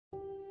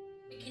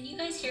Can you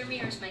guys hear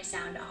me or is my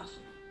sound off?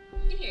 I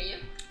can hear you.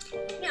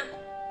 Yeah.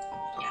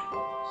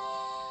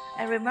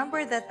 I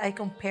remember that I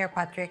compare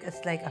Patrick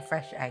as like a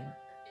fresh egg,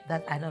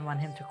 that I don't want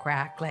him to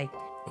crack, like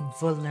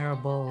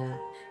vulnerable.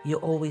 You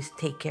always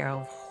take care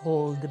of,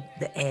 hold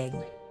the egg,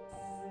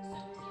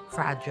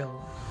 fragile.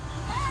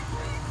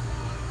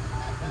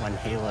 When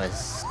he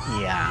was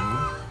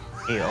young,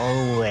 he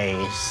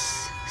always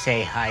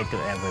say hi to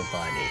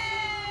everybody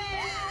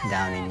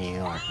down in New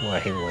York where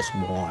he was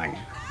born.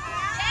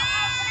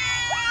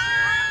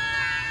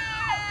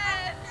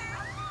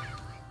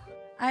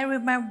 I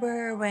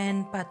remember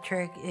when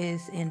Patrick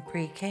is in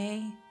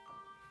pre-K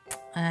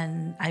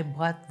and I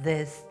bought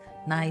this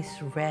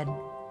nice red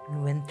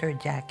winter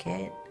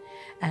jacket,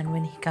 and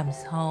when he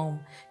comes home,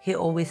 he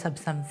always has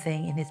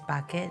something in his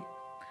pocket,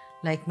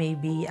 like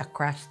maybe a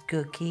crushed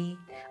cookie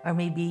or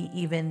maybe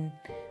even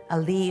a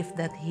leaf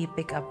that he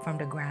picked up from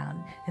the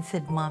ground and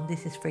said, "Mom,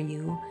 this is for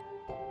you."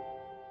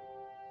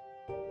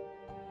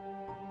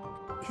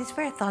 He's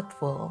very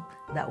thoughtful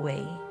that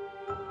way.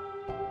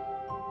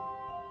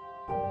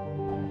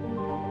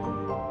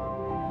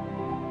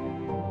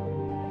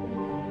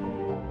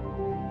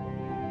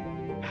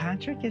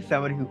 Patrick is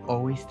someone who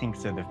always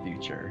thinks of the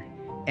future.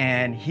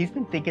 And he's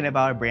been thinking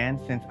about a brand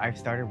since I've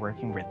started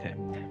working with him.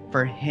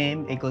 For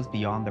him, it goes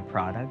beyond the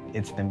product,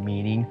 it's the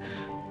meaning.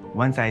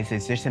 One Size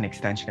is just an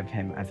extension of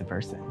him as a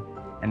person.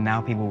 And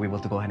now people will be able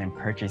to go ahead and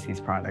purchase these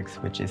products,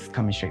 which is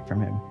coming straight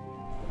from him.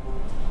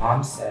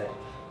 Mom said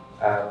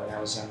when I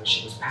was younger,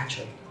 she was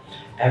Patrick.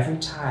 Every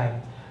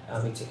time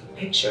we take a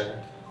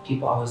picture,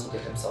 people always look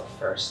at themselves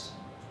first.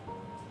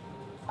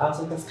 I was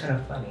like, that's kind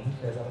of funny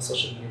because I'm a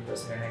social media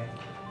person and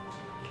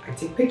I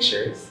take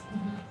pictures,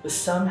 but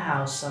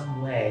somehow,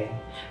 some way,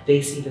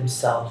 they see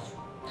themselves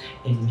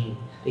in me.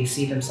 They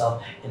see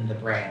themselves in the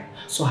brand.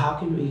 So how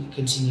can we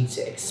continue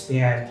to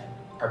expand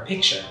our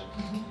picture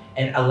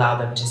and allow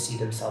them to see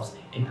themselves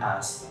in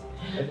us?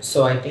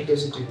 So I think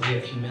there's a degree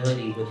of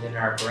humility within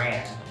our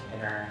brand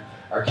and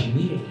our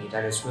community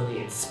that is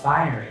really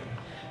inspiring,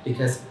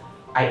 because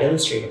I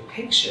illustrate a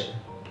picture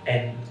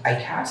and I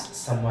cast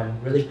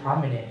someone really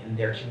prominent in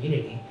their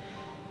community,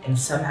 and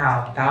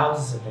somehow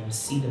thousands of them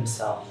see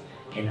themselves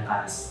in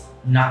us,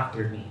 not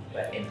through me,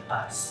 but in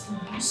us.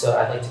 So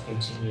I'd like to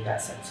continue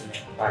that sentiment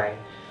by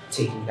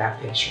taking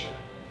that picture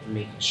and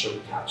making sure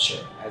we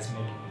capture as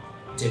many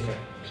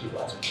different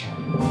people as we can.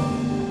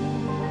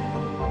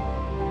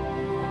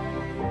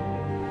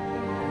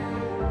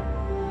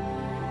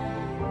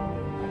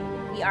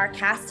 We are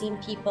casting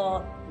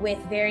people with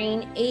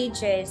varying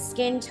ages,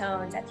 skin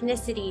tones,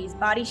 ethnicities,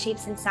 body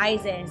shapes and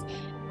sizes,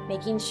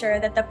 making sure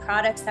that the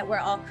products that we're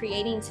all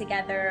creating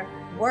together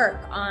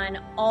work on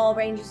all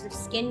ranges of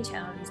skin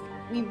tones.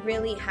 We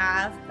really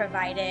have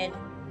provided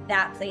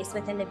that place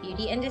within the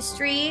beauty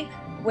industry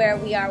where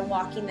we are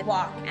walking the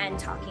walk and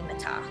talking the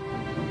talk.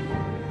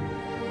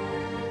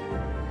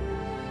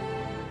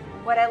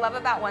 What I love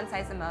about One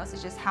Size the most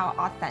is just how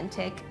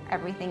authentic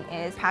everything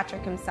is.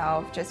 Patrick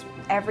himself, just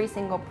every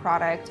single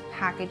product,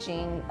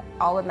 packaging,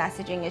 all the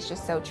messaging is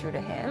just so true to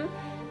him.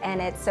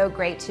 And it's so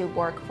great to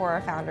work for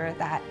a founder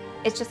that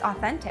it's just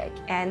authentic.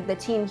 And the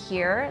team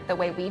here, the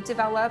way we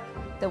develop,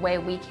 the way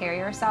we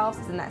carry ourselves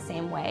is in that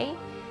same way.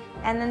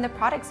 And then the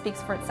product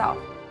speaks for itself.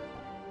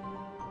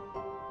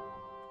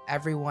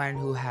 Everyone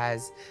who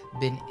has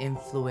been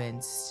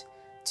influenced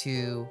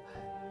to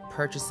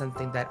purchase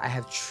something that I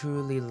have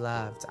truly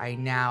loved, I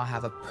now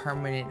have a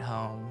permanent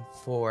home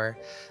for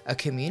a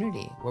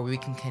community where we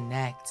can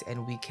connect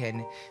and we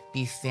can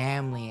be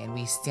family and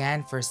we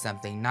stand for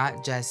something,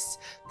 not just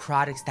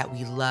products that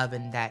we love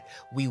and that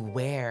we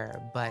wear,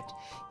 but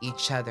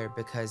each other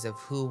because of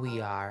who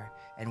we are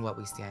and what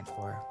we stand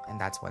for, and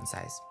that's One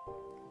Size.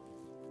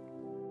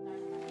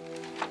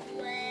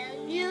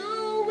 When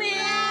you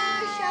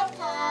wish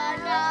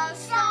upon a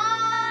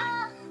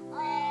star,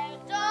 I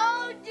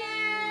don't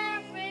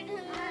different who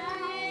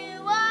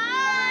you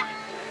are.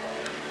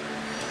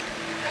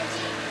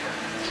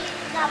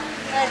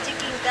 Magic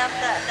Kingdom, I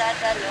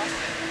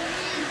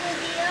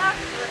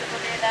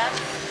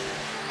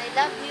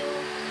love you.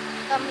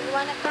 Come, you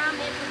wanna come,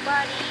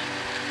 everybody?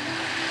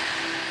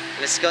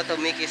 Let's go to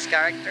Mickey's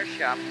character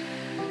shop.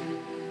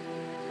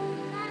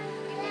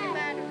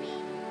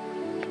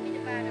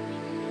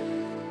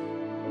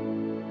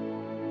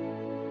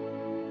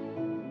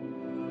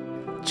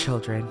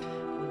 Children,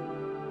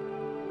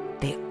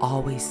 they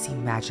always see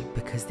magic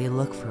because they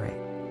look for it.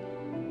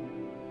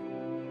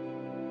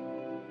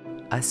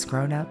 Us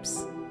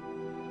grown-ups,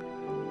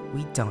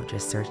 we don't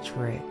just search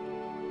for it.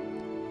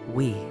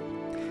 We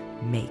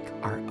make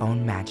our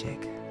own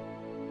magic.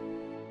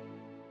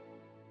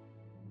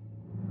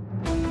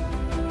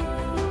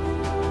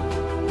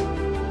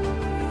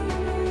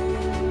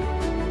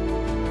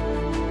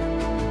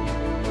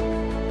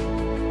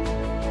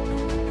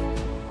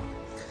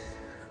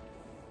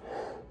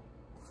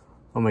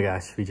 Oh my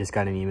gosh, we just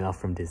got an email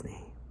from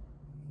Disney.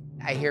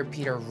 I hear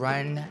Peter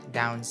run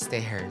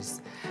downstairs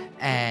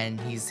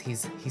and he's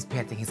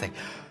panting. He's like,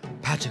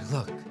 "Patrick,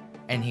 look."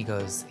 And he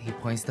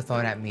points the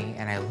phone at me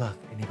and I look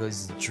and he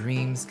goes,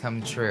 dreams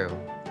come true.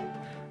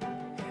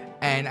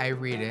 And I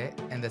read it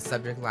and the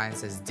subject line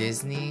says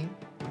Disney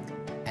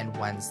and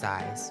one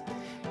size.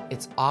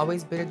 It's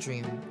always been a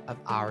dream of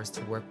ours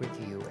to work with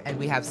you, and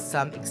we have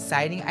some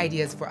exciting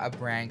ideas for a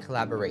brand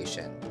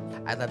collaboration.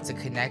 I'd love to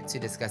connect to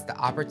discuss the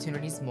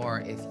opportunities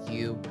more if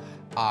you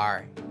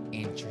are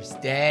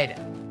interested.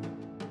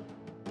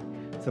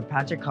 So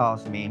Patrick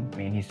calls me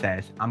and he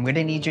says, I'm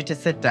gonna need you to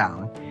sit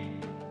down.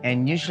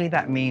 And usually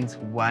that means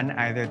one,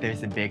 either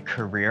there's a big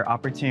career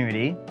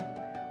opportunity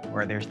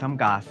or there's some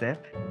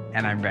gossip,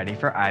 and I'm ready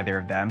for either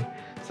of them.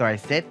 So I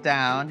sit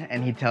down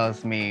and he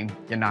tells me,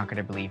 you're not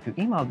gonna believe who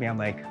emailed me. I'm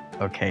like,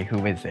 okay,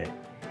 who is it?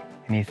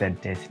 And he said,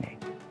 Disney,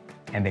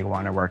 and they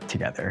wanna work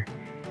together.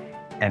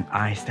 And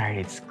I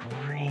started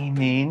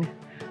screaming.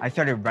 I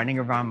started running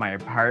around my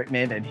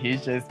apartment and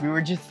we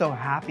were just so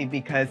happy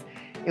because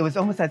it was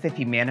almost as if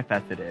he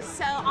manifested it.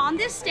 So on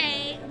this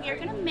day, we are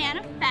gonna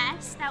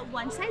manifest that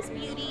One Size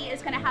Beauty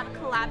is gonna have a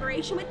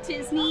collaboration with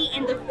Disney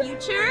in the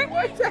future.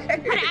 Put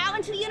it out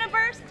into the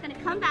universe, it's gonna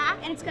come back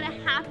and it's gonna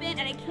happen,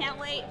 and I can't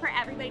wait for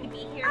everybody to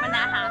be here when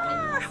that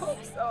happens. I hope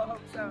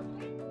so.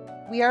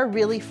 We are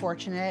really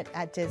fortunate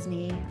at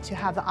Disney to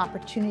have the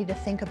opportunity to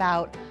think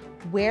about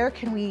where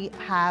can we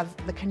have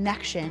the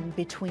connection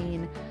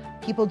between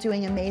people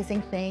doing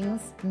amazing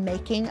things,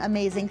 making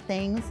amazing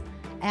things,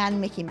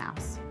 and Mickey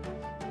Mouse.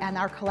 And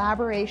our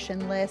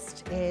collaboration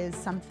list is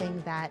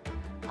something that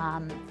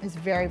is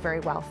very,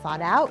 very well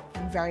thought out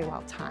and very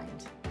well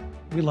timed.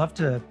 We love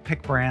to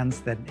pick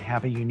brands that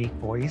have a unique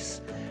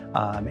voice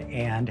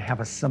and have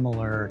a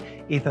similar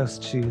ethos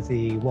to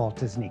the Walt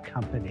Disney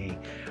Company.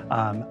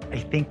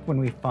 I think when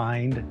we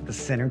find the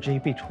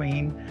synergy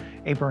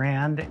between a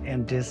brand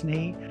and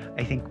Disney,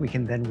 I think we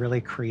can then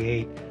really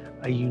create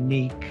a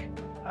unique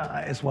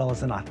as well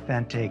as an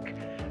authentic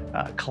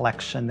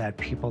collection that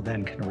people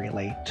then can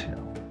relate to.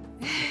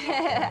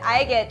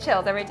 I get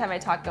chills every time I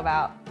talk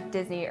about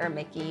Disney or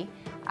Mickey.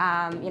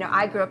 You know,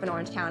 I grew up in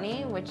Orange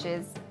County, which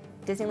is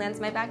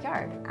Disneyland's my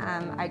backyard.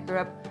 I grew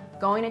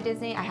up going to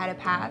Disney. I had a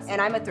pass, and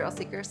I'm a thrill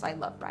seeker, so I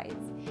love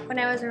rides. When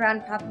I was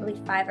around probably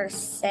 5 or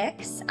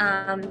 6,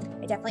 I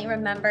definitely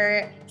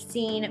remember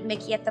seeing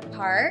Mickey at the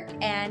park,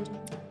 and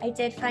I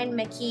did find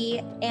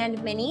Mickey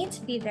and Minnie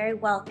to be very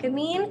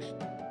welcoming.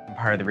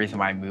 Part of the reason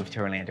why I moved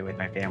to Orlando with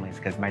my family is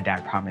because my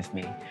dad promised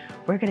me,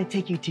 we're gonna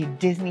take you to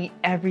Disney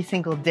every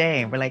single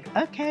day. And we're like,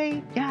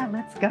 okay, yeah,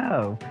 let's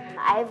go.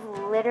 I've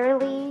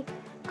literally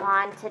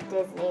gone to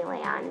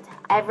Disneyland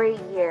every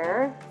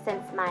year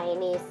since my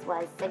niece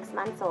was 6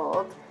 months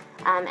old,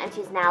 and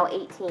she's now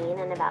 18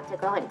 and about to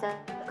go into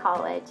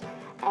college.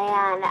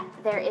 And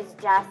there is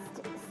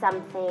just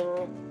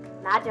something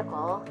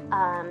magical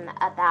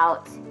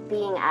about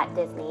being at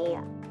Disney.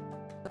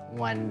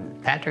 When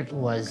Patrick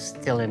was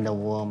still in the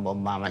womb of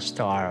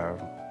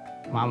MamaStarrr,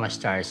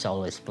 MamaStarrr is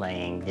always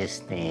playing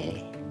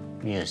Disney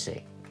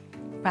music.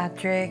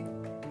 Patrick,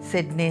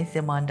 Sydney,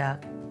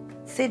 Simondac.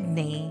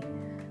 Sydney,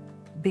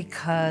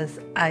 because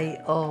I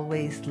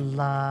always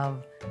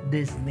love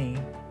Disney.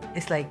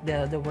 It's like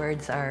the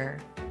words are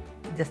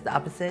just the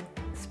opposite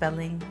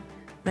spelling.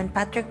 When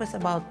Patrick was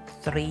about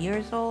 3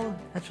 years old,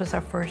 that was our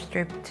first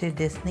trip to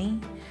Disney,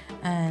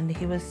 and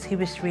he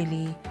was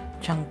really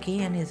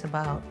chunky, and he's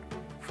about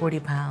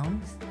 40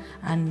 pounds,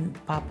 and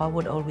Papa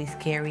would always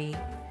carry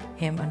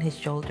him on his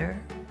shoulder.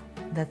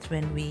 That's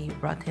when we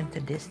brought him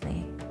to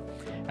Disney.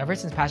 Ever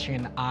since Patrick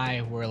and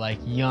I were like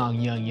young,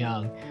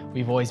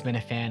 we've always been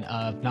a fan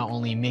of not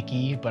only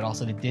Mickey, but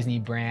also the Disney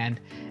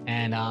brand.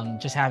 And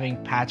just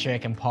having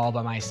Patrick and Paul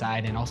by my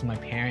side, and also my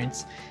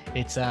parents,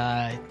 it's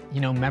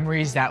you know,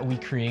 memories that we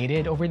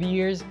created over the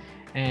years,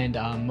 and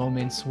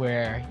moments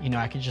where, you know,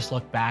 I could just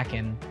look back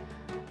and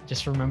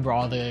just remember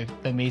all the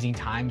amazing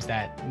times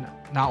that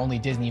not only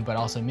Disney, but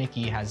also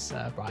Mickey has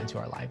brought into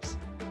our lives.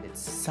 It's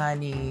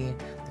sunny,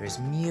 there's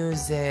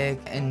music,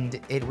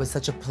 and it was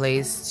such a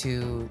place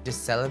to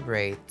just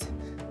celebrate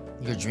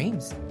your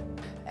dreams.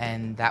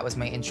 And that was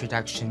my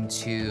introduction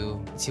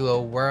to a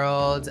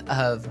world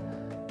of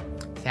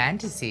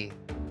fantasy.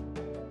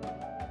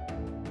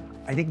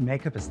 I think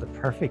makeup is the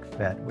perfect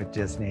fit with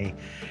Disney.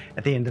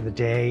 At the end of the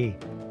day,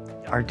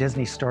 our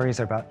Disney stories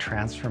are about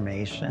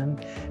transformation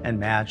and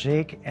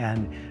magic,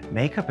 and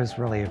makeup is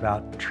really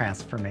about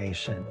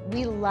transformation.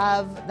 We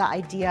love the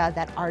idea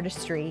that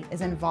artistry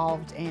is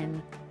involved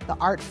in the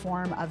art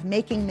form of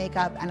making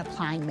makeup and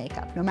applying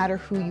makeup, no matter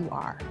who you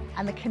are.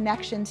 And the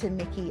connection to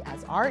Mickey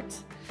as art,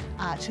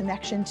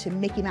 connection to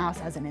Mickey Mouse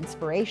as an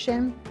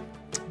inspiration,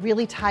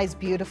 really ties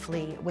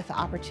beautifully with the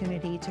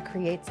opportunity to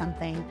create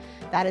something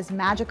that is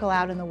magical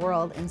out in the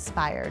world,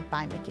 inspired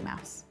by Mickey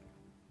Mouse.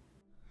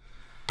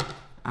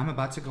 I'm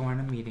about to go on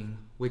a meeting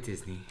with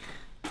Disney.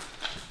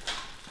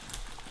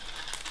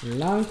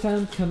 Long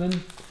time coming.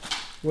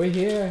 We're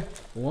here.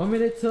 1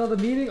 minute till the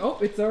meeting. Oh,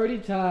 it's already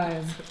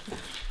time.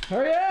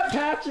 Hurry up,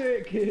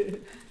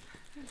 Patrick!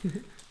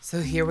 So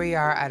here we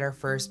are at our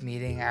first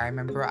meeting. I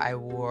remember I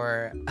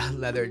wore a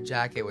leather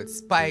jacket with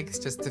spikes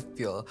just to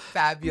feel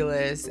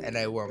fabulous, and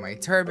I wore my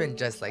turban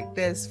just like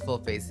this, full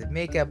face of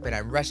makeup, and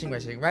I'm rushing,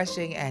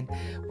 and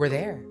we're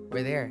there.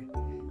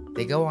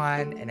 They go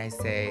on, and I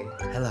say,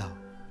 hello.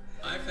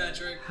 Hi,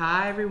 Patrick.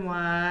 Hi,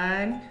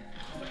 everyone.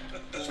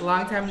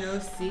 Long time no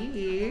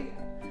see.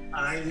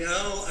 I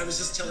know. I was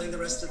just telling the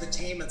rest of the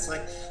team, it's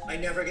like, I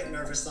never get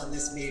nervous on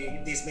these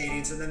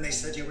meetings, and then they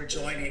said you were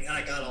joining, and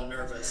I got all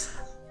nervous.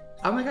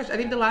 Oh my gosh, I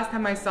think the last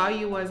time I saw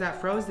you was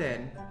at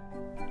Frozen.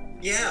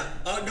 Yeah.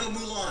 Oh, no,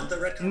 Mulan, the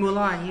red carpet.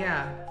 Mulan,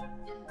 yeah.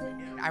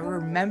 I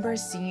remember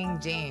seeing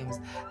James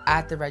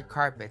at the red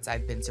carpets.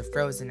 I've been to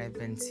Frozen, I've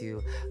been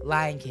to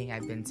Lion King,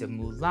 I've been to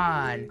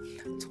Mulan,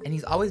 and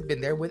he's always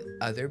been there with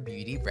other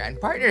beauty brand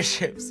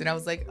partnerships. And I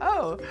was like,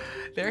 oh,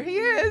 there he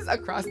is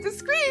across the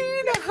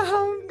screen.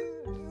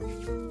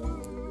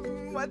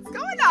 What's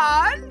going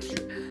on?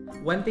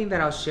 One thing that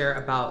I'll share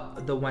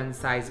about the One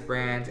Size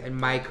brand and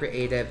my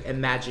creative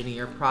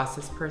Imagineer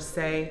process per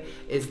se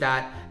is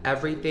that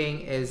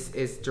everything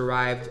is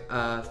derived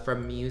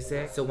from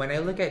music. So when I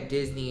look at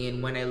Disney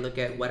and when I look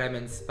at what I'm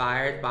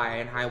inspired by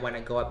and how I want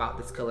to go about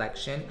this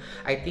collection,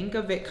 I think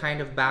of it kind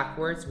of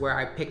backwards, where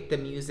I pick the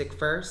music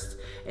first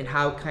and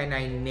how can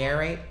I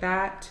narrate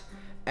that.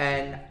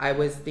 And I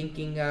was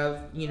thinking of,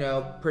 you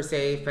know, per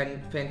se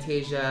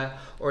Fantasia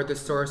or The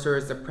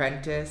Sorcerer's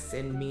Apprentice,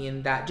 and me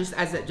and that, just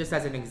as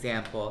an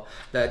example.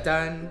 The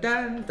dun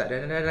dun dun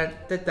dun dun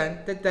dun dun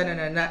dun dun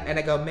dun, and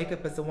I go,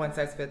 makeup is a one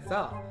size fits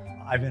all.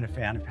 I've been a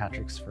fan of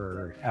Patrick's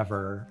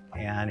forever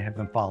and have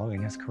been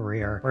following his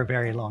career for a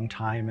very long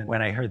time. And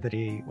when I heard that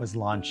he was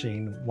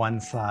launching One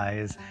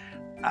Size,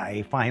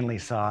 I finally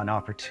saw an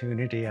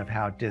opportunity of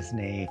how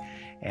Disney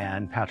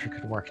and Patrick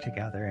could work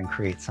together and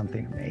create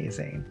something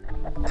amazing.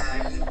 I'm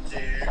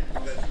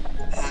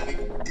having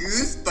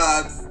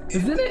goosebumps.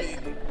 Isn't it?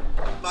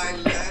 My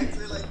legs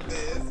were like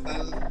this.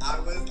 I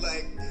was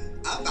like,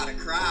 I'm about to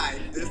cry.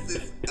 This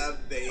is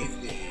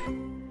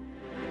amazing.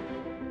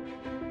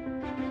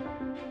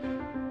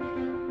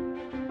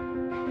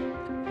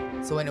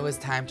 So when it was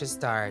time to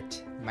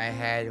start, my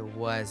head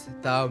was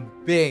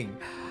thumping.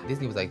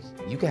 Disney was like,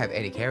 you can have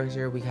any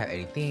character, we can have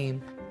any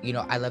theme. You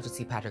know, I love to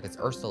see Patrick as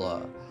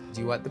Ursula.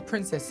 Do you want the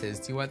princesses?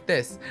 Do you want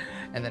this?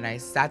 And then I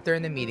sat there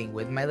in the meeting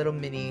with my little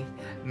Minnie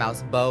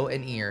Mouse bow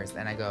and ears,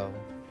 and I go,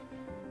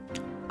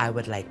 I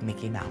would like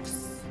Mickey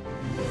Mouse.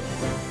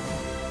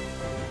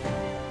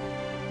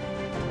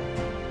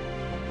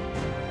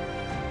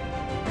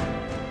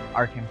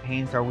 Our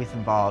campaigns always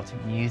involved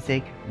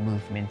music,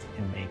 movement,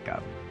 and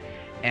makeup.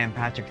 And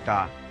Patrick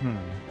thought,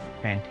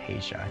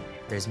 Fantasia.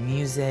 There's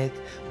music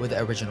with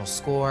the original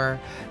score.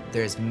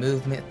 There's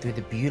movement through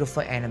the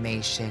beautiful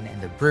animation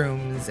and the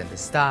brooms and the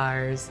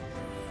stars.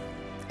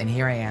 And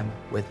here I am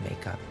with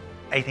makeup.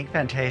 I think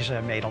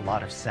Fantasia made a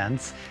lot of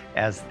sense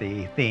as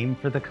the theme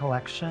for the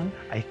collection.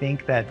 I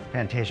think that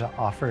Fantasia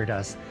offered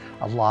us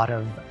a lot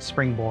of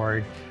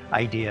springboard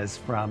ideas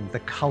from the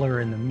color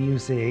and the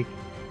music.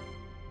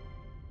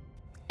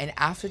 And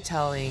after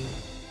telling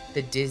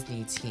the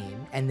Disney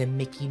team and the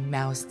Mickey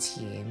Mouse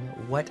team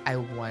what I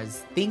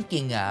was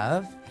thinking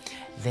of,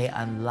 they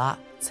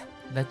unlocked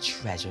the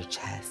treasure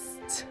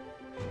chest.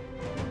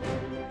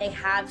 They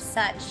have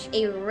such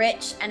a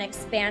rich and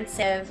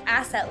expansive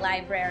asset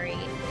library.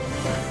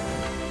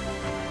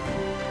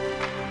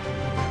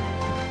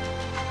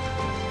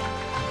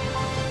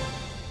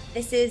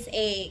 This is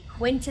a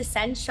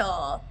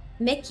quintessential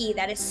Mickey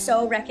that is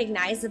so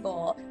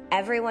recognizable.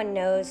 Everyone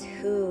knows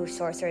who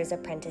Sorcerer's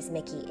Apprentice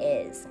Mickey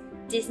is.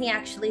 Disney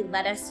actually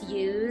let us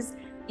use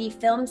the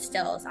film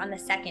stills on the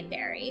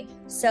secondary.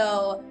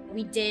 So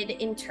we did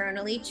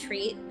internally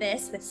treat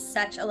this with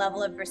such a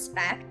level of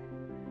respect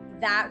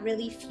that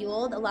really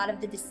fueled a lot of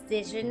the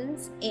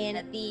decisions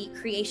in the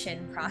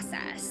creation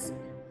process.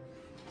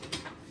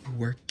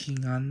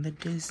 Working on the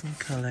Disney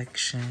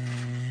collection.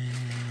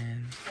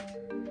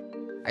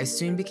 I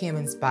soon became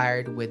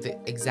inspired with the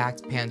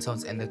exact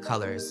Pantones and the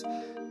colors.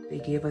 They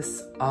gave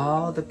us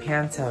all the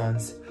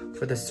Pantones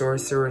for the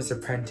Sorcerer's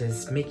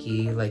Apprentice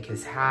Mickey, like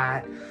his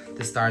hat,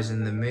 the stars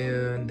and the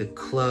moon, the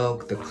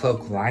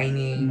cloak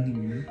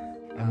lining.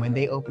 And when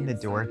they opened the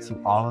door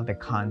to all of the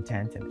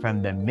content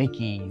from the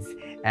Mickeys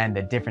and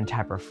the different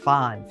type of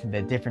fonts and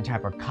the different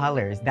type of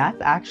colors,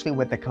 that's actually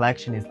what the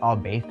collection is all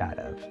based out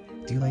of.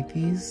 Do you like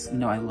these?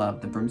 No, I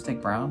love the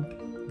broomstick brown.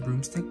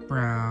 Broomstick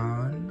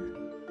brown.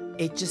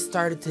 It just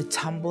started to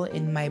tumble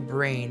in my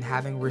brain,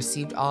 having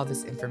received all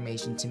this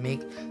information, to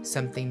make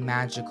something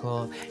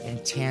magical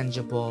and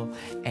tangible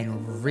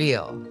and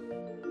real.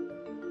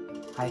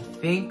 I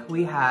think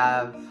we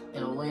have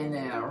a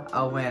winner.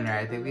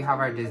 I think we have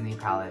our Disney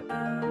palette.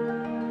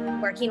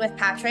 Working with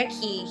Patrick,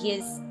 he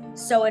is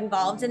so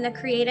involved in the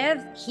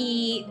creative.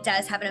 He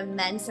does have an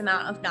immense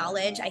amount of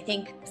knowledge. I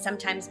think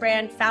sometimes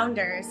brand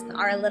founders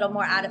are a little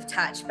more out of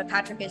touch, but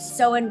Patrick is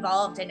so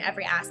involved in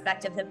every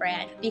aspect of the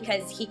brand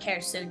because he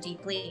cares so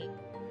deeply.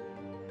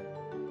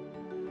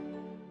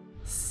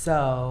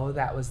 So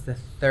that was the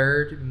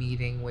third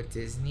meeting with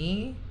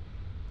Disney.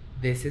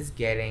 This is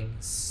getting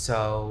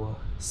so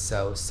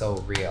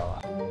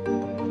real.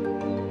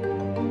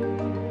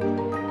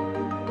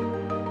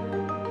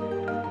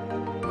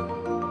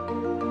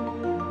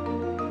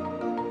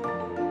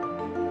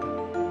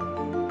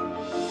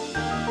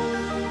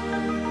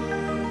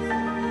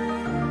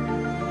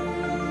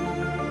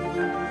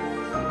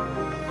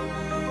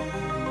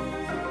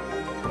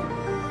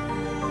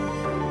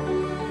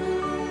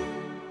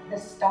 The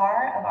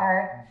star of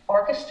our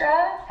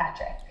orchestra,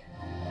 Patrick.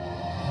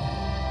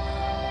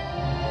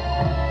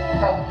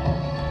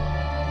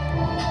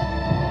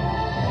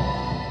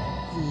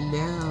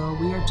 Hello,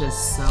 we are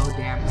just so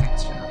damn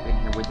extra up in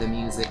here with the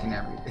music and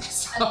everything.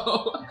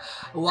 So,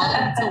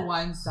 welcome to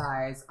One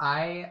Size.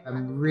 I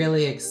am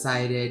really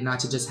excited not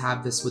to just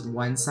have this with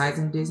One Size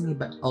in Disney,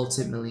 but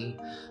ultimately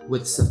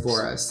with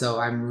Sephora. So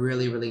I'm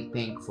really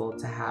thankful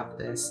to have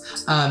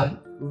this.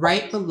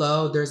 Right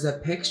below, there's a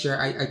picture.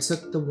 I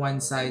took the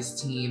One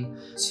Size team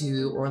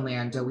to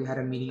Orlando. We had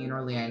a meeting in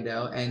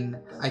Orlando, and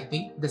I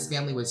think this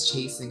family was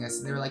chasing us,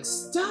 and they were like,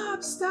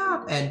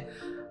 stop. And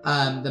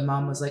the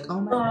mom was like,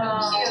 oh my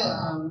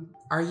God,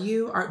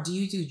 do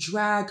you do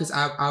drag? Because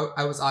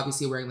I was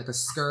obviously wearing like a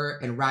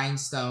skirt and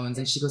rhinestones.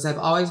 And she goes, I've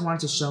always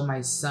wanted to show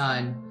my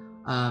son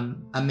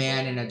a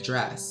man in a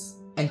dress.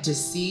 And to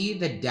see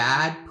the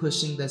dad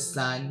pushing the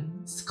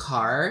son's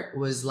cart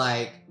was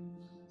like,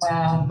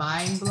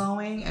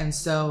 mind-blowing. And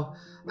so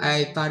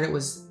I thought it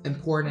was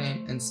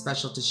important and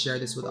special to share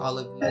this with all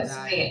of you,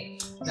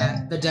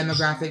 that the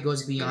demographic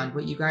goes beyond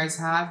what you guys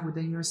have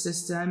within your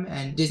system,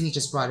 and Disney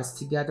just brought us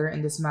together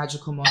in this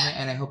magical moment,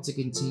 and I hope to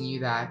continue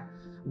that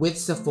with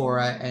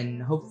Sephora,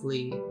 and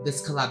hopefully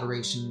this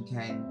collaboration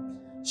can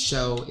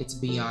show it's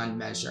beyond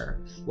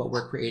measure what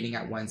we're creating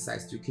at One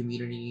Size through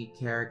community,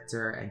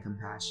 character, and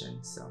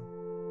compassion. So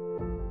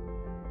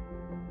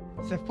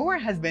Sephora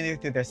has been there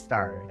through the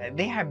start.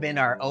 They have been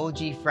our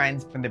OG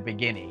friends from the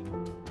beginning.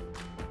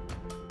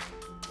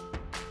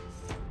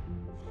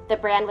 The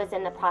brand was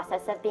in the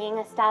process of being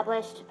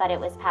established, but it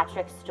was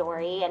Patrick's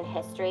story and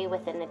history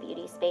within the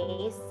beauty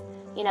space,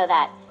 you know,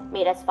 that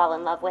made us fall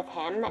in love with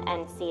him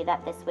and see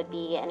that this would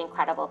be an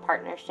incredible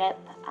partnership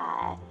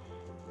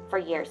for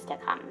years to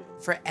come.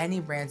 For any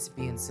brand to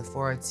be in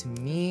Sephora, to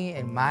me,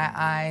 in my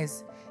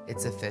eyes,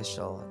 it's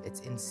official.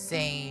 It's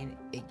insane.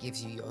 It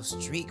gives you your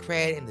street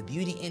cred in the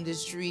beauty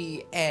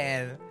industry,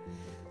 and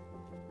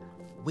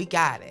we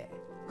got it.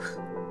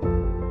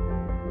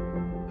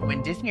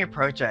 When Disney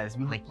approached us,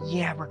 we were like,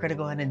 yeah, we're gonna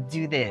go ahead and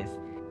do this.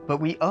 But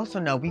we also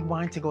know we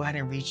wanted to go ahead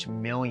and reach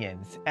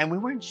millions. And we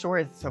weren't sure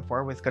if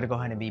Sephora was gonna go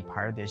ahead and be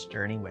part of this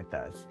journey with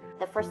us.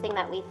 The first thing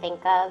that we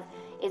think of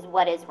is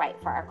what is right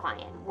for our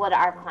client. Would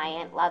our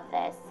client love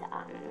this?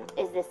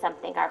 Is this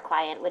something our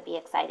client would be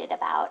excited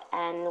about?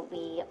 And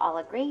we all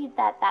agreed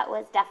that that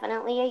was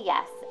definitely a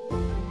yes.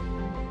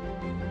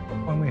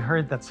 When we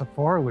heard that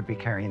Sephora would be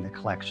carrying the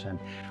collection,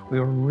 we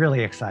were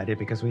really excited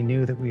because we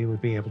knew that we would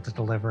be able to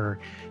deliver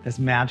this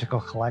magical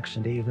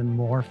collection to even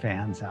more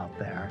fans out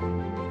there.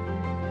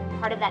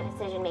 Part of that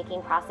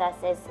decision-making process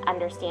is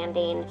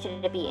understanding,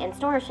 should it be in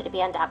store, should it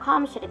be on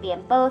 .com, should it be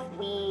in both?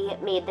 We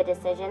made the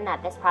decision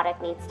that this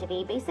product needs to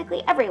be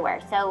basically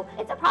everywhere. So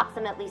it's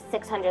approximately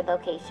 600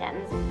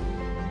 locations.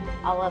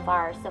 All of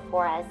our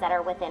Sephoras that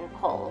are within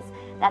Kohl's,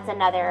 that's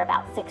another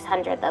about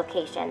 600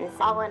 locations.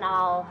 All in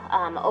all,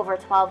 over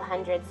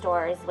 1,200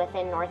 stores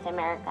within North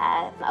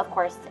America, of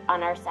course,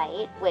 on our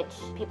site, which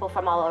people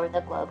from all over the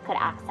globe could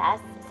access.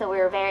 So we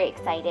were very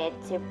excited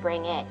to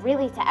bring it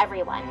really to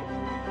everyone.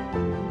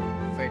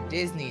 For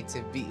Disney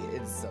to be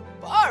in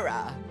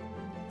Sephora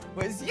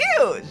was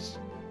huge.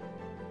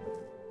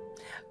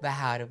 But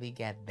how do we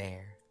get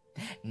there?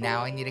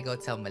 Now I need to go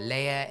tell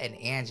Malaea and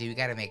Angie we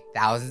gotta make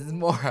thousands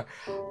more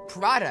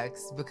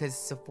products because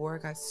Sephora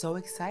got so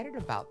excited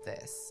about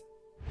this.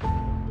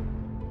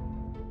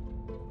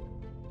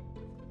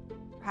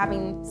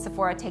 Having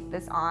Sephora take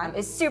this on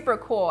is super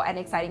cool and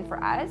exciting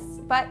for us,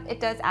 but it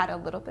does add a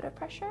little bit of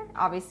pressure.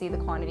 Obviously the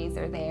quantities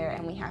are there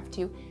and we have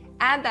to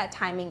add that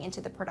timing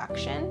into the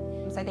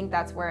production. So I think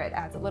that's where it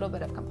adds a little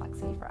bit of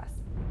complexity for us.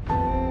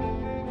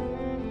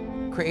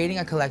 Creating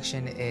a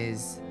collection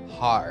is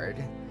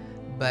hard,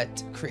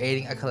 but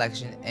creating a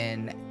collection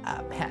in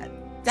a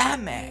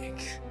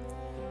pandemic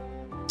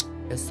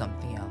is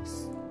something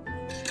else.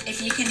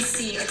 If you can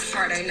see, it's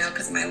hard, I know,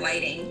 because of my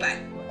lighting, but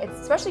it's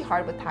especially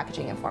hard with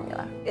packaging and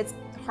formula. It's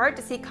hard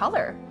to see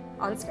color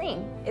on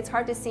screen. It's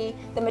hard to see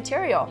the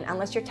material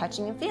unless you're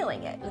touching and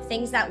feeling it. The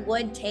things that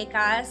would take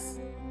us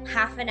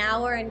half an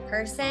hour in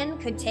person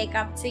could take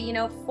up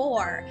to,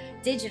 4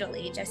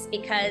 digitally, just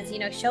because,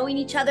 showing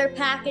each other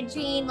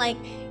packaging, like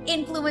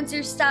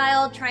influencer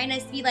style, trying to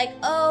see like,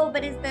 oh,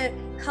 but is the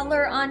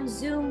color on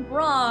Zoom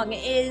wrong?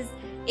 Is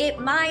it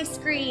my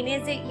screen?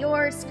 Is it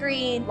your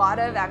screen? A lot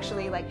of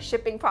actually like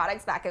shipping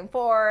products back and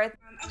forth.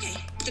 Okay,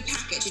 the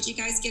package. Did you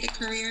guys get a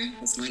courier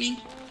this morning?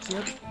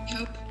 Yep. I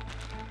hope.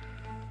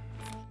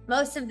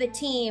 Most of the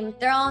team,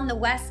 they're all on the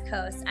West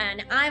Coast,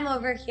 and I'm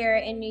over here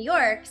in New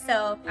York.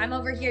 So I'm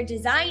over here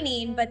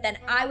designing, but then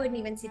I wouldn't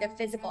even see the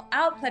physical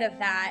output of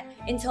that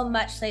until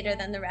much later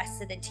than the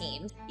rest of the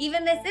team.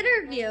 Even this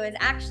interview is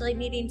actually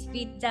needing to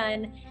be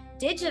done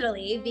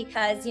digitally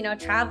because, you know,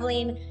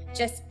 traveling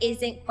just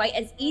isn't quite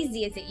as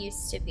easy as it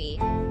used to be.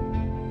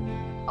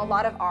 A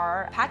lot of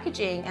our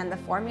packaging and the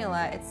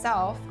formula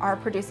itself are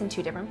produced in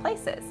 2 different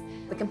places.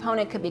 The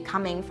component could be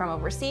coming from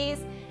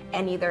overseas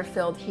and either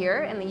filled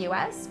here in the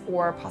US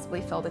or possibly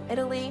filled in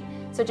Italy.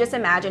 So just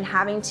imagine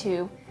having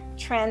to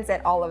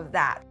transit all of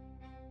that.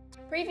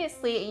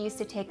 Previously, it used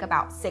to take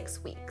about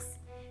 6 weeks.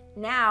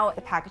 Now,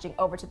 the packaging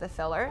over to the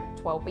filler,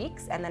 12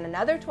 weeks, and then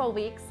another 12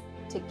 weeks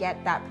to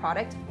get that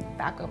product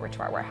back over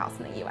to our warehouse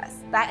in the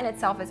US. That in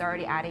itself is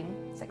already adding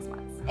 6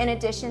 months. In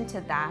addition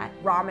to that,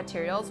 raw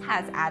materials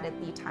has added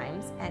lead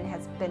times and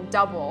has been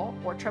double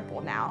or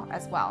triple now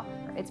as well.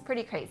 It's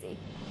pretty crazy.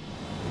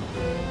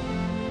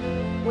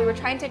 We were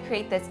trying to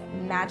create this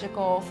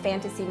magical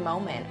fantasy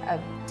moment of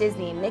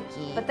Disney and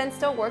Mickey, but then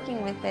still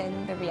working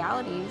within the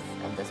realities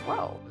of this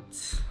world.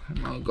 Oh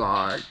my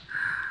God.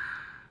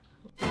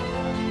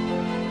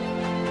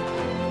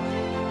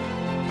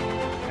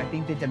 I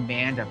think the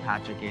demand of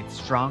Patrick gets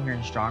stronger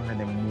and stronger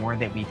the more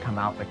that we come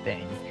out with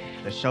things.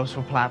 The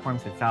social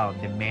platforms itself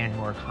demand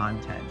more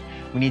content.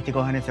 We need to go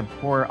ahead and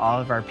support all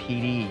of our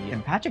PD.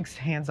 And Patrick's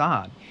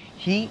hands-on.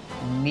 He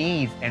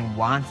needs and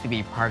wants to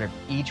be part of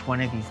each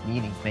one of these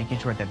meetings, making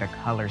sure that the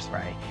color's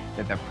right,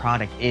 that the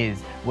product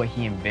is what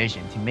he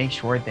envisioned, to make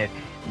sure that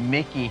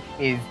Mickey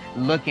is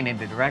looking in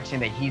the direction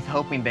that he's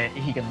hoping that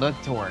he can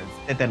look towards,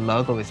 that the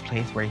logo is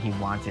placed where he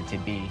wants it to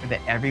be,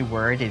 that every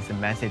word is a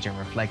message and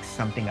reflects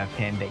something of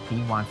him that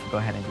he wants to go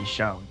ahead and be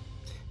shown.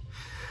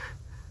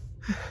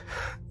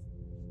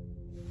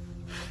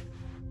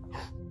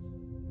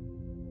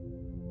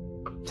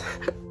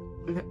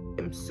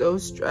 I'm so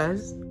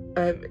stressed.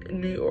 I'm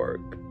in New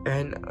York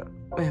and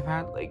I've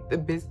had like the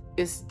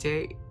busiest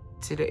day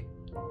today.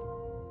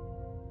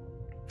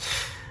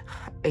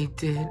 I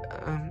did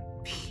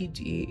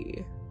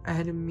PD. I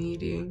had a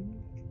meeting.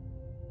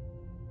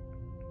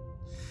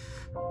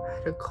 I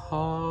had a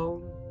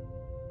call.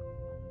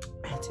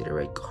 I did a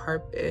red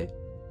carpet.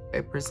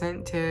 I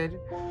presented.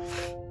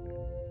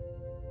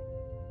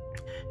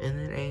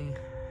 And then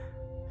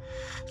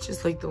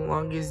just like the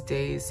longest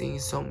days, seeing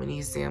so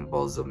many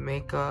samples of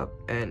makeup,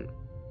 and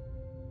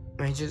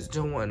I just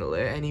don't want to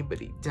let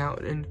anybody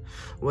down. And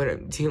what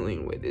I'm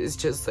dealing with is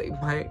just like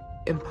my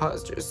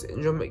imposter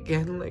syndrome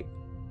again. Like,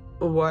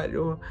 why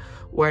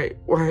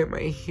am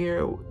I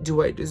here?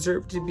 Do I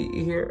deserve to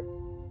be here?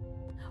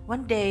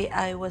 One day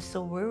I was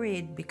so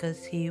worried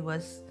because he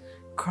was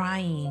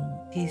crying.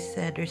 He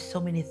said there's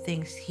so many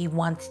things he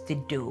wants to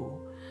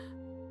do.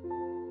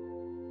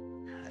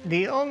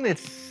 The only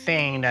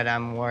thing that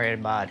I'm worried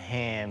about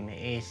him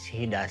is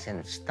he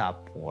doesn't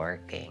stop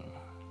working.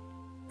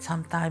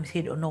 Sometimes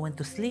he don't know when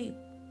to sleep,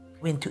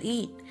 when to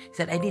eat. He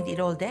said, I didn't eat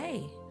all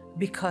day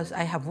because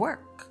I have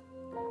work.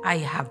 I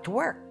have to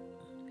work.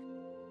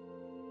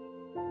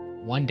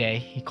 One day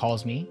he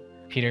calls me,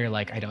 Peter,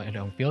 like, I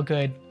don't feel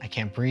good. I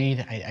can't breathe.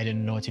 I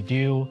didn't know what to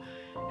do.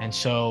 And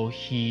so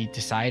he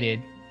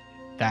decided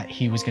that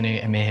he was going to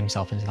admit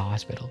himself into the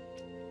hospital.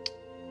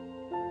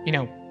 You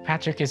know,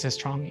 Patrick is a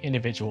strong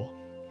individual,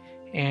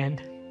 and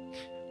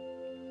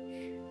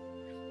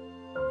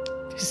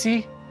to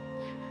see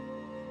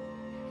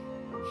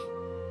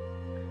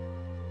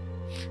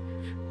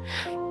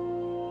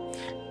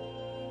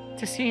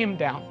him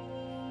down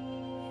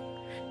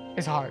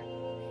is hard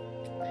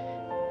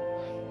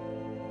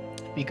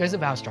because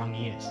of how strong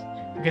he is,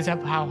 because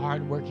of how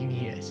hardworking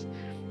he is.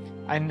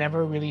 I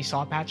never really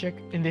saw Patrick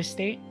in this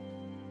state.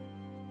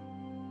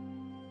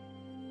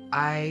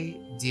 I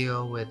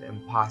deal with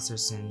imposter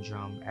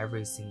syndrome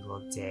every single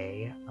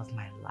day of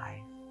my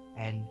life,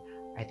 and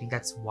I think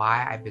that's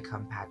why I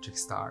become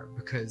PatrickStarrr,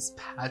 because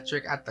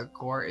Patrick at the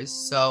core is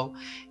so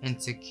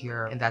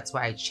insecure, and that's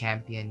why I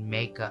champion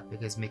makeup,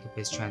 because makeup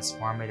is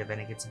transformative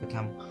and it gets to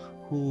become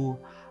who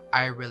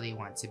I really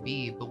want to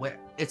be. But when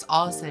it's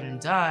all said and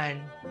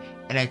done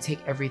and I take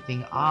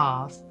everything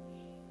off,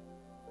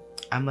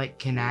 I'm like,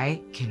 can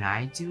I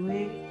do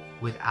it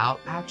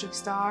without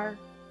PatrickStarrr?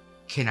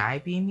 Can I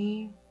be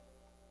me?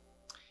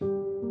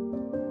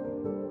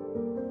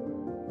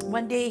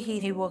 One day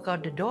he walked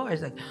out the door.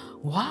 He's like,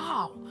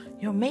 wow,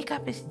 your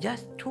makeup is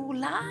just too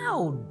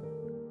loud.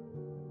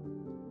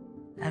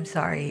 I'm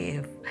sorry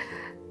if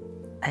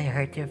I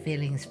hurt your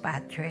feelings,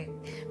 Patrick,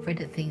 for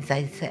the things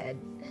I said.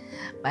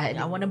 But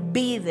I want to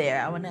be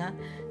there. I want to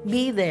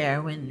be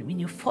there when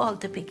you fall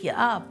to pick you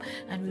up.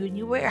 And when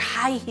you wear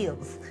high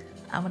heels,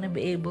 I want to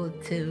be able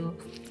to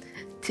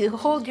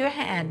hold your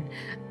hand.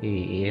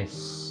 He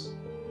is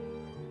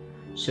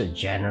so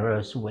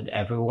generous with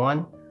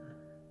everyone.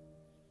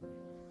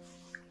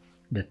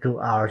 The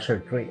 2 hours or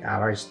 3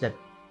 hours that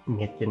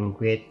meet and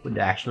greet would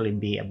actually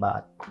be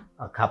about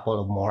a couple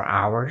of more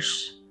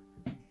hours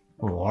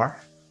more,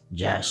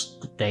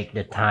 just to take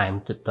the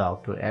time to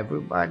talk to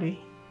everybody.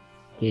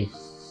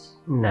 He's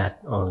not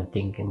only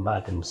thinking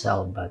about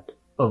himself, but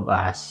of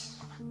us.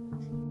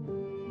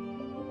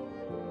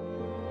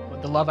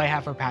 The love I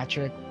have for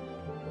Patrick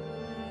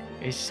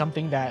is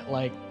something that,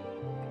 like,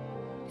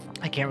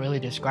 I can't really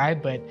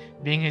describe, but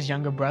being his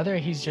younger brother,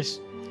 he's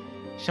just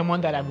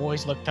someone that I've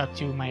always looked up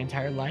to my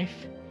entire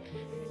life.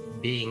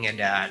 Being a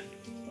dad,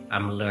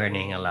 I'm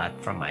learning a lot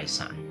from my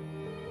son.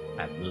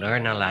 I've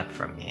learned a lot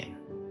from him.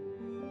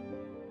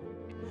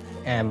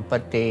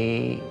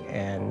 Empathy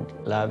and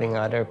loving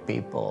other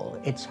people,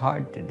 it's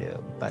hard to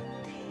do, but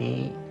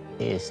he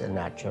is a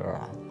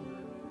natural.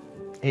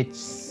 It's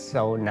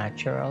so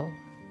natural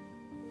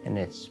and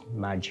it's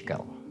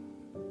magical.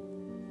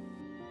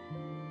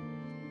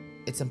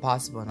 It's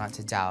impossible not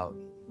to doubt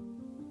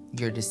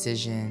your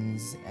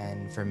decisions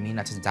and for me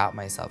not to doubt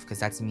myself, because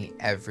that's me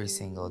every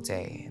single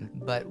day.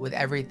 But with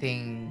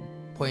everything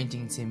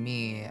pointing to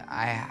me,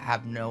 I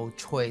have no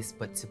choice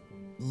but to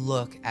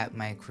look at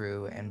my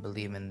crew and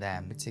believe in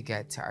them to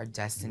get to our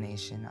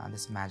destination on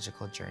this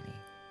magical journey.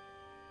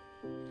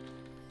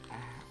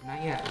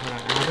 Not yet. Hold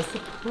on. I have a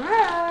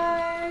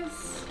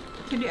surprise.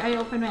 Are you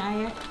open my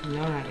eye yet?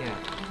 No, not yet.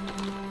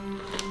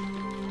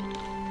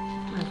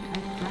 Look, I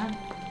grabbed.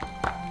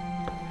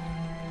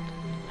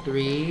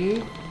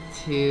 3,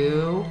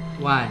 2,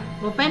 1.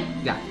 Open?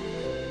 Yeah.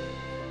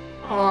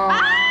 Oh.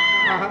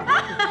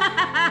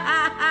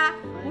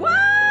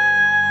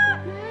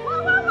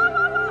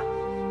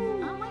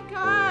 Oh my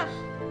gosh.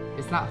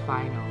 It's not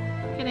final.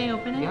 Can I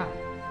open it? Yeah.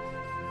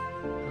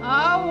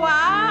 Oh,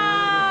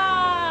 wow.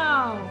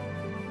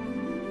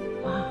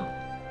 Wow.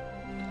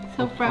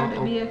 So proud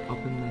of you.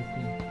 Open my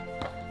thing.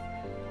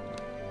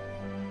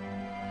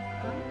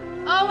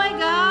 Oh my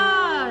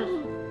gosh.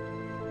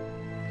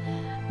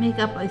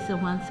 Makeup is a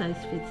one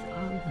size fits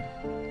all.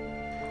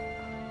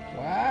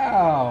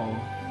 Wow.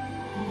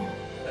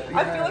 I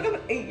feel like I'm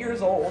 8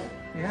 years old.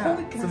 Yeah.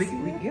 Holy, can So I we see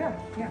can, it?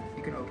 yeah,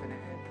 you can open it.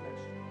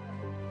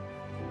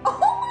 Oh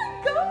my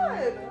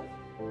god!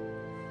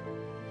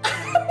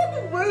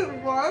 Wait,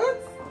 what?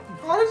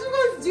 How did you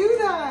guys do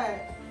that?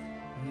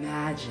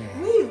 Magic.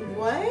 Wait,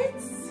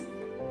 what?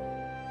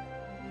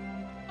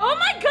 Oh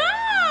my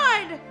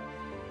god!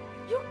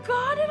 You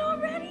got it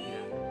already?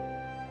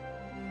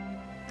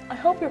 I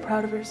hope you're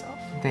proud of yourself.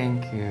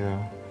 Thank you.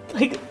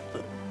 Like,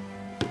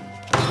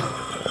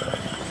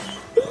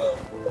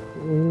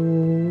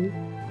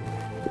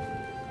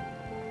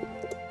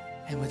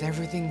 And with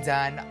everything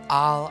done,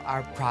 all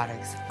our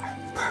products are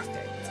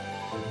perfect.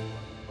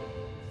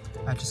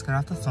 I just got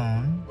off the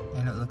phone,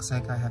 and it looks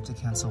like I have to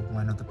cancel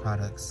one of the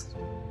products.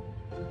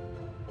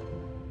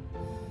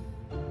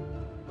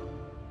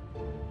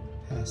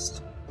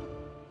 Pissed.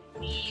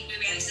 We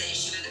ran into the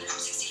issue of the Prop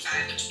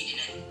 65, which we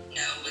didn't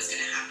know was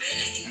going to happen.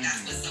 I think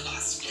that was the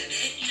lost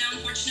pivot, you know,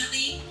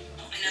 unfortunately.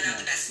 I know not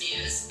the best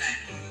news, but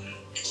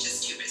it's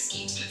just too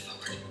risky to move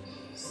forward.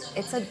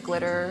 It's a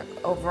glitter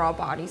overall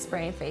body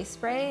spray and face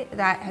spray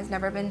that has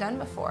never been done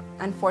before.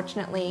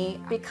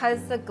 Unfortunately,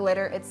 because the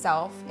glitter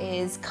itself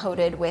is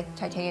coated with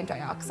titanium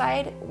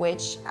dioxide,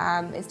 which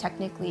is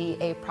technically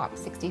a Prop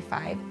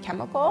 65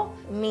 chemical,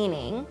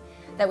 meaning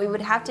that we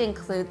would have to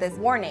include this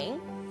warning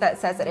that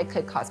says that it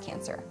could cause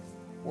cancer.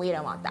 We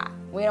don't want that.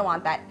 We don't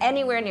want that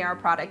anywhere near our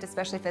product,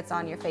 especially if it's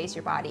on your face,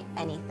 your body,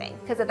 anything.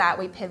 Because of that,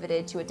 we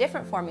pivoted to a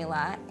different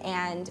formula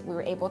and we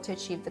were able to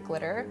achieve the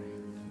glitter.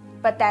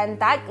 But then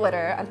that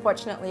glitter,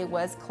 unfortunately,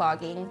 was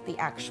clogging the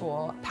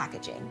actual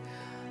packaging.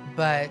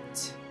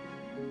 But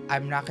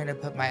I'm not gonna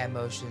put my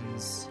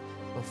emotions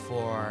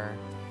before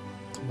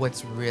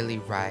what's really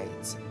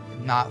right.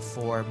 Not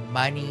for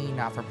money,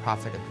 not for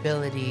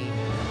profitability.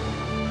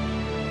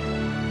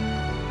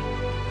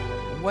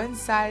 One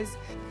Size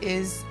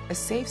is a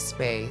safe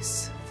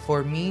space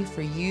for me,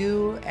 for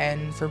you,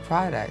 and for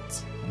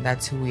product. And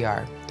that's who we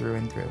are, through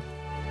and through.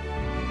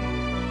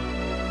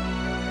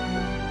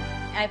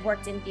 I've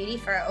worked in beauty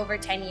for over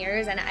 10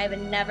 years and I've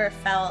never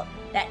felt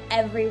that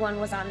everyone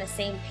was on the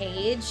same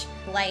page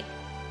like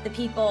the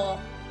people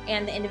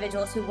and the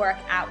individuals who work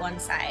at One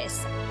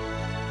Size.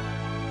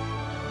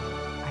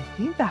 I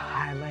think the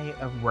highlight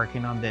of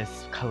working on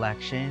this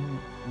collection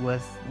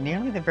was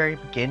nearly the very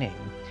beginning.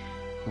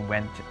 We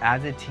went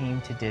as a team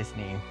to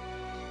Disney,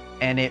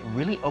 and it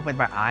really opened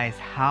my eyes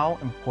how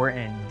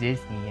important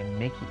Disney and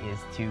Mickey is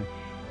to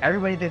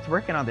everybody that's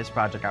working on this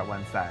project at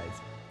One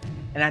Size.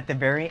 And at the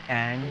very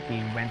end, we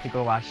went to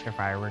go watch the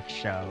fireworks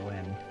show,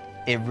 and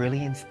it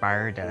really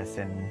inspired us,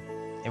 and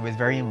it was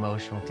very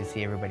emotional to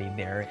see everybody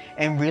there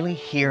and really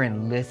hear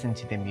and listen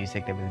to the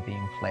music that was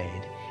being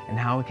played and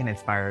how it can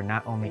inspire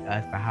not only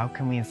us, but how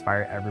can we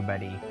inspire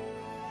everybody.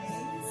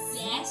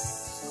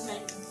 Yes.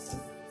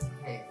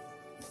 Okay.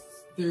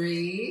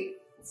 3,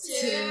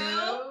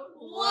 2,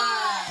 1.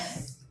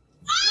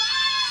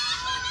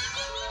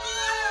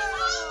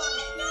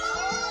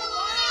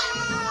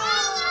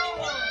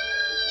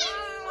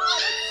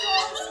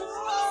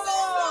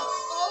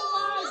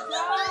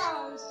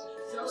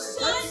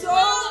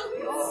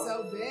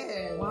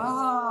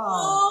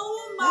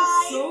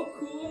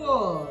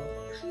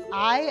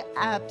 I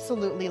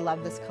absolutely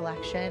love this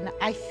collection.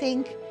 I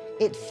think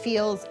It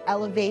feels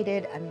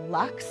elevated and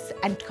luxe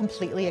and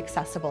completely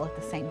accessible at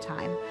the same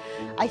time.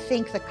 I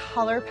think the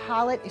color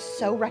palette is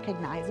so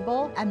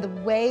recognizable, and the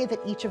way that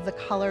each of the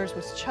colors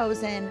was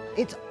chosen,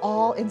 it's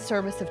all in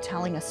service of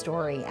telling a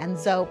story. And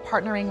so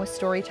partnering with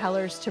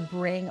storytellers to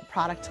bring a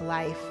product to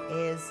life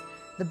is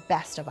the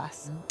best of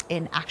us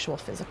in actual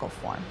physical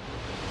form.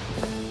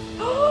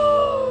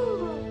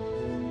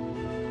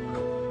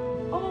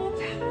 Oh,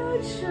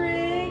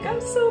 Patrick, I'm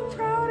so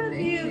proud of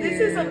you.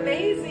 This is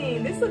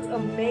amazing. This looks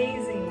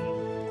amazing.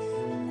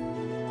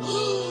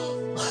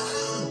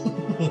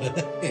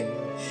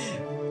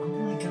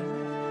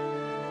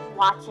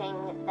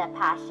 Watching the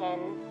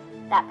passion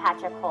that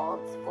Patrick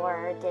holds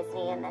for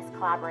Disney in this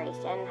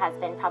collaboration has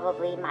been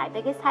probably my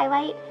biggest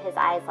highlight. His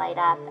eyes light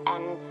up,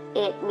 and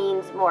it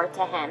means more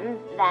to him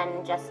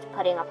than just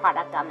putting a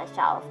product on the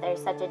shelf.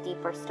 There's such a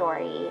deeper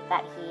story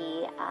that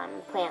he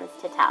plans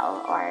to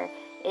tell, or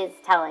is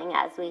telling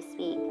as we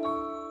speak.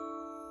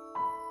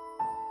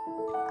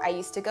 I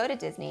used to go to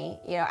Disney,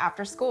 you know,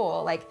 after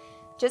school, like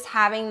just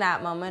having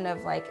that moment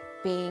of like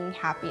being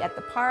happy at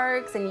the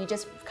parks, and you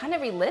just kind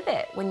of relive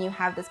it when you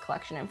have this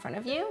collection in front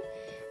of you.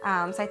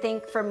 So I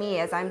think for me,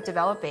 as I'm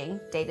developing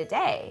day to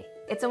day,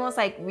 it's almost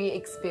like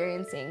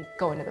re-experiencing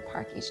going to the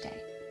park each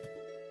day.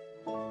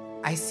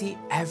 I see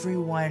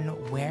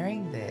everyone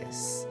wearing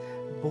this.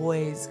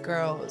 Boys,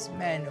 girls,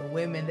 men,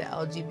 women, the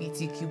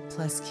LGBTQ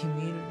plus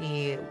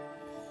community,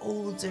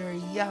 older,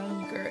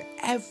 younger,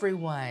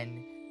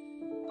 everyone.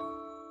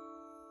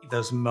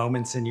 Those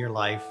moments in your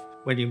life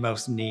when you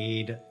most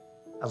need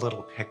a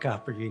little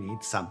pickup or you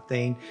need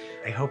something,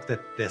 I hope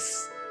that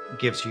this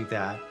gives you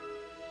that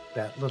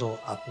little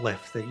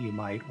uplift that you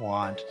might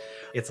want.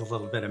 It's a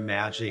little bit of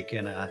magic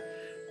in a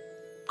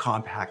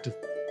compact.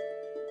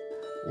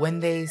 When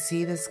they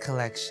see this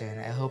collection,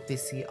 I hope they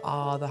see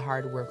all the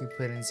hard work we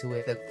put into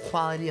it, the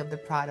quality of the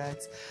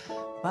products,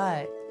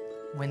 but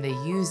when they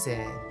use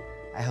it,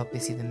 I hope they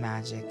see the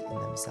magic in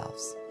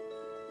themselves.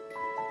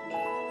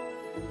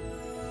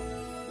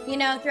 You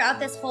know, throughout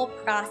this whole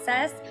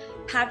process,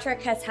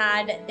 Patrick has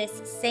had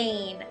this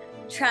saying,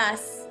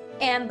 trust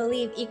and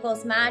believe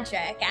equals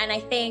magic. And I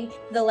think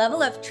the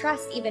level of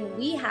trust even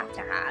we have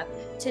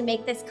to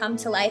make this come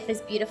to life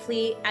as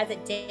beautifully as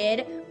it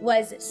did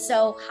was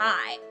so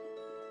high.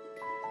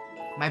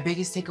 My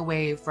biggest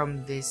takeaway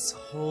from this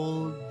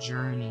whole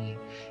journey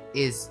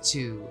is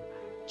to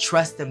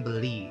trust and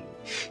believe.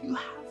 You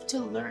have to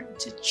learn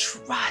to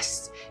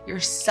trust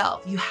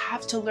yourself. You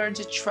have to learn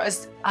to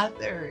trust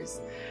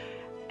others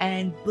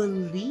and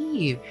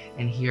believe.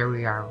 And here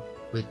we are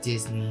with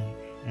Disney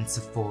and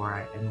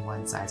Sephora and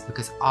One Size,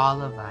 because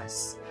all of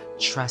us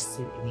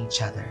trusted in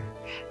each other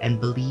and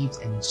believed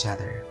in each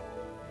other,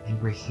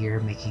 and we're here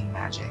making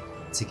magic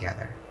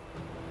together.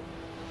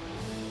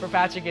 For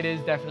Patrick, it is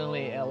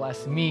definitely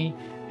less me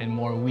and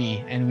more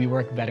we, and we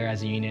work better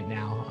as a unit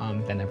now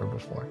than ever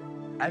before.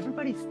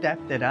 Everybody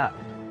stepped it up,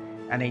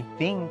 and I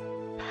think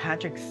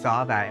Patrick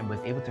saw that and was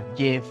able to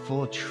give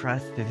full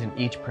trust to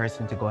each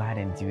person to go ahead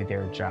and do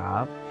their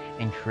job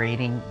in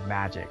creating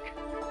magic.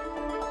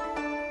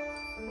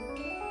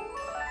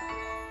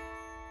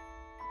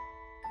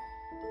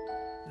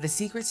 The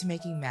secret to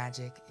making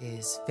magic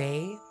is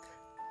faith,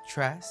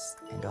 trust,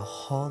 and a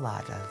whole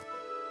lot of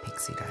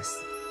pixie dust.